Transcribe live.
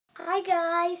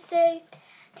Hi guys, so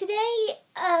today,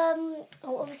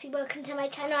 obviously welcome to my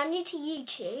channel. I'm new to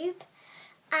YouTube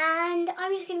and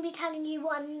I'm just going to be telling you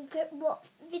what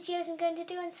videos I'm going to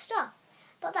do and stuff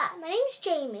about that. My name's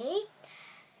Jamie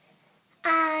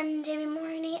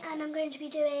Morney, and I'm going to be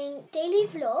doing daily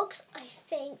vlogs, I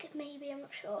think, maybe, I'm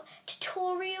not sure,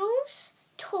 tutorials,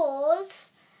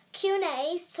 tours,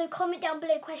 Q&As, so comment down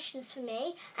below questions for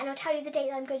me and I'll tell you the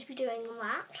date that I'm going to be doing on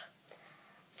that.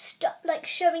 Stuff like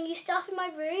showing you stuff in my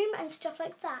room and stuff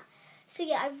like that. So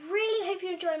yeah, I really hope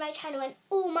you enjoy my channel and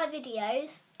all my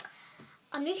videos.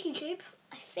 I'm new to YouTube,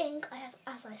 I think,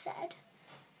 as I said.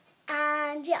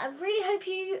 And yeah, I really hope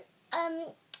you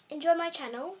enjoy my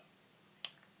channel.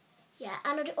 Yeah,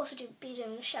 and I'll also be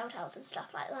doing shout outs and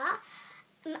stuff like that.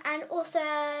 And also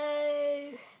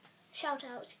shout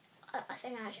outs, I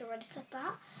think I actually already said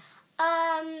that.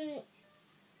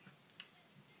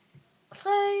 So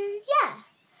yeah.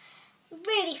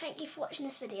 Really thank you for watching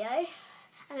this video,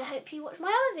 and I hope you watch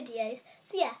my other videos.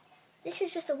 So yeah, this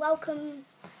is just a welcome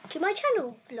to my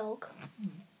channel vlog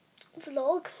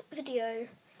video.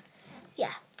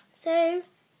 Yeah, so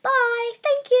bye,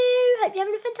 thank you, hope you're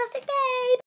having a fantastic day.